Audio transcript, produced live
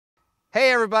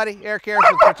Hey everybody, Eric Harris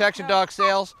with Protection Dog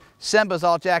Sales. Simba's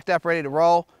all jacked up, ready to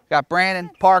roll. Got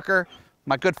Brandon, Parker,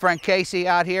 my good friend Casey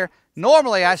out here.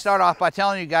 Normally I start off by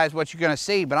telling you guys what you're gonna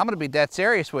see, but I'm gonna be dead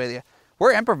serious with you.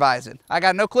 We're improvising. I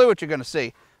got no clue what you're gonna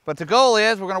see. But the goal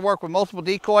is we're gonna work with multiple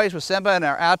decoys with Simba in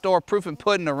our outdoor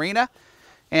Prufenpuden arena.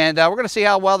 And we're gonna see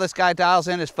how well this guy dials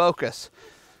in his focus.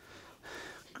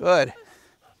 Good.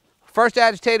 First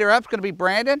agitator up is gonna be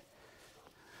Brandon.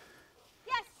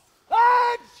 Yes.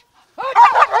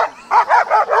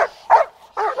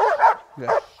 Good.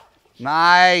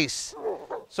 Nice.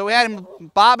 So we had him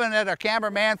bobbing at our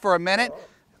cameraman for a minute.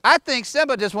 I think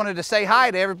Simba just wanted to say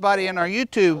hi to everybody in our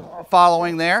YouTube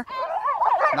following there.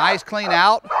 Nice clean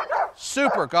out.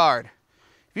 Super guard.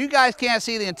 If you guys can't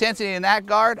see the intensity in that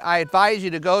guard, I advise you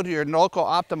to go to your local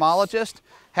ophthalmologist,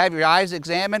 have your eyes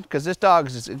examined, because this dog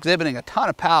is exhibiting a ton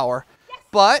of power,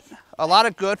 but a lot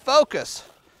of good focus.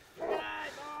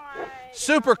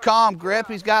 Super calm grip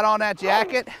he's got on that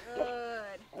jacket. Good.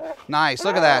 Nice,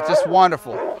 look at that, just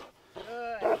wonderful.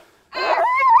 Good.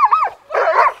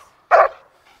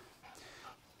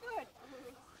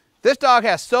 This dog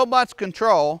has so much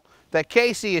control that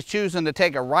Casey is choosing to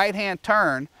take a right-hand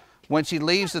turn when she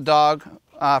leaves the dog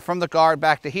from the guard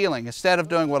back to heeling, instead of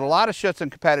doing what a lot of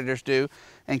Schutzhund competitors do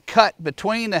and cut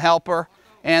between the helper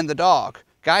and the dog.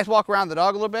 Guys, walk around the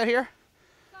dog a little bit here.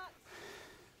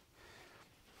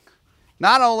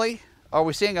 Not only are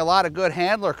we seeing a lot of good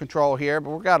handler control here,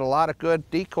 but we've got a lot of good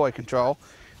decoy control.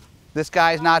 This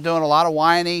guy's not doing a lot of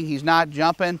whining, he's not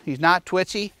jumping, he's not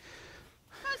twitchy.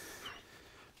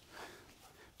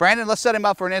 Brandon, let's set him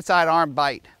up for an inside arm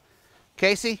bite.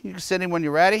 Casey, you can sit him when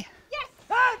you're ready.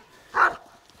 Yes.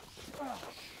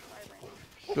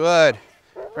 Good,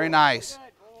 very nice.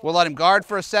 We'll let him guard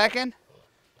for a second.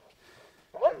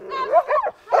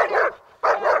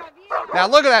 Now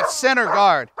look at that center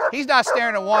guard. He's not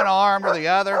staring at one arm or the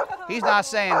other. He's not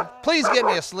saying, please get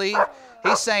me a sleeve.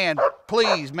 He's saying,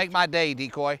 please make my day,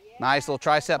 decoy. Nice little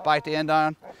tricep bite to end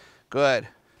on. Good.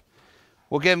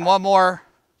 We'll give him one more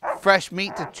fresh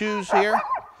meat to choose here.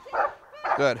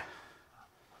 Good.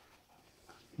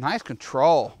 Nice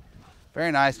control.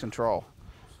 Very nice control.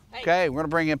 Okay, we're gonna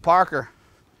bring in Parker.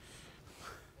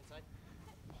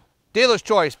 Dealer's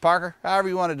choice, Parker, however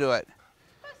you want to do it.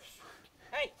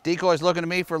 Decoy's looking at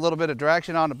me for a little bit of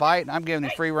direction on the bite, and I'm giving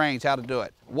him free range how to do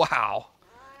it. Wow,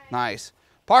 nice.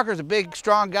 Parker's a big,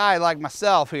 strong guy like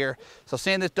myself here, so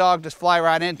seeing this dog just fly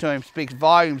right into him speaks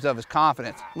volumes of his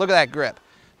confidence. Look at that grip.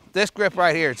 This grip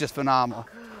right here is just phenomenal.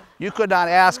 You could not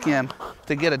ask him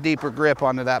to get a deeper grip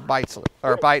onto that bite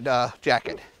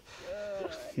jacket.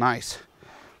 Nice.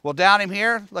 We'll down him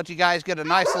here, let you guys get a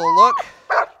nice little look.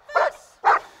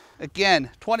 Again,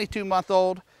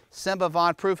 22-month-old Simba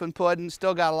von Prufenpuden,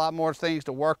 still got a lot more things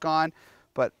to work on,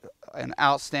 but an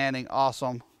outstanding,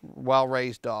 awesome,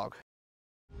 well-raised dog.